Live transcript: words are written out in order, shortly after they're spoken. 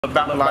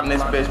About a lot in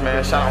this bitch,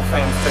 man. Shout out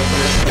FamoussTae.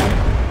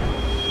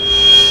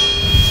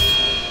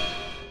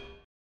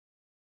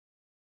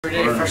 Every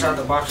day fresh out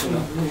the box, you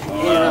know.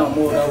 You don't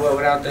move nowhere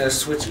without that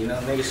switch, you know.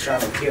 Niggas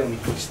trying to kill me.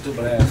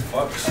 Stupid ass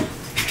fucks.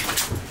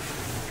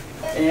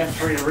 And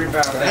free to rip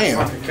out of that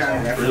fucking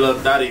county, man. Free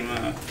little daddy,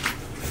 man.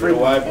 Free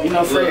wipe. You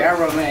know, free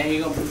arrow, man. He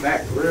gonna be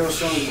back real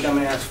soon, you dumb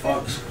ass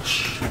fucks.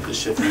 This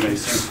shit from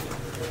Mason.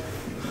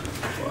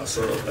 Well,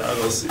 so I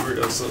go see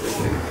real soon.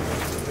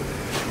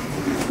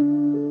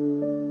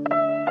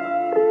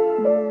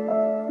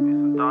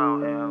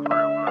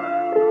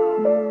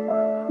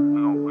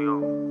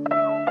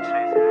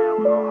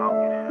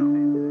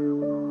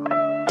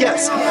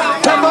 Yes,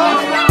 come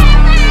on.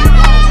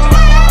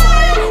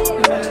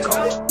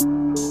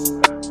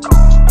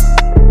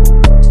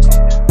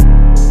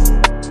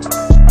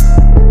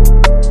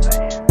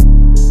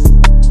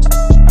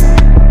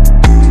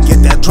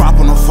 Get that drop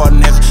on them for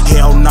nigga.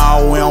 Hell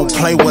no, we don't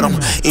play with them.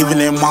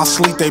 Even in my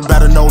sleep, they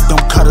better know them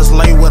cutters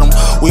lay with them.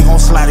 We gon'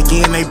 slide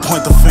again, they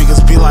point the fingers,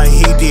 be like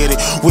he did it.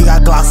 We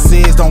got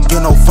Glosses, don't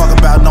give no fuck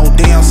about no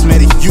damn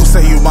Smitty. You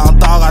say you my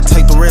dog, I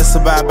take the risk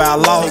about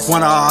loss.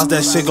 One of ours,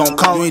 that shit gon'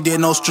 call. We ain't did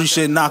no street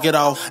shit, knock it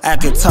off.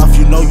 Acting tough,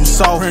 you know you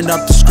saw. Print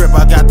up the script,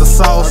 I got the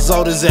sauce.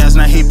 Zold his ass,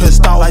 now he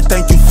pissed off. Like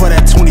thank you for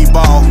that 20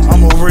 ball.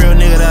 I'm a real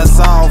nigga, that's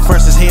all.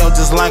 Fresh as hell,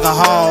 just like a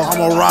hog.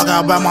 I'ma rock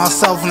out by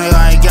myself, nigga,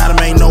 I ain't gotta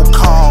make no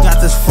call.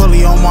 Got this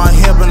fully on my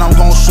hip and I'm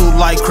gon' shoot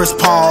like Chris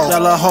Paul.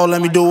 That little hoe,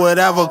 let me do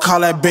whatever,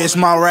 call that bitch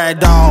my rag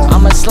dog.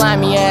 I'm a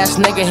slimy ass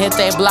nigga, hit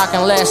they block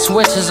and let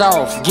switches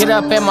off. Get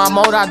up in my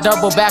mode, I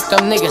double back,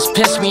 them niggas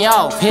piss me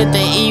off. Hit the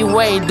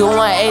E-way, doing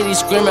 80,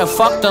 screaming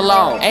fuck the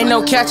law. Ain't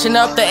no catching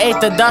up, they ate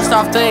the dust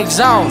off the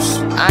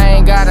exhaust. I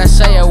ain't gotta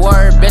say a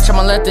word, bitch,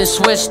 I'ma let this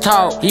switch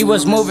talk. He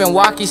was moving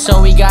walkie,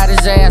 so he got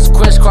his ass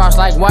crisscrossed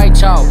like white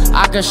chalk.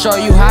 I can show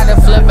you how to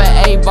flip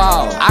an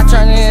A-ball. I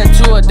turn it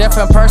into a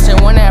different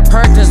person when that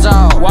perk is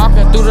off.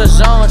 Walking through the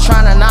zone,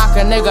 trying to knock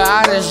a nigga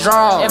out his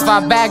draw. If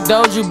I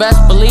backdoored, you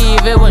best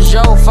believe it was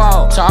your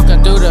fault.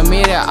 Talking through the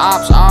media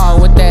ops, all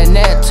with that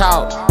net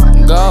talk.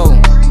 Go,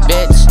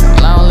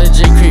 bitch. Long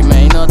legit creep,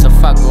 man. You know what the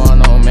fuck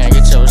going on, man.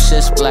 Get your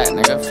shit splat,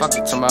 nigga. Fuck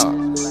you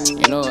tomorrow.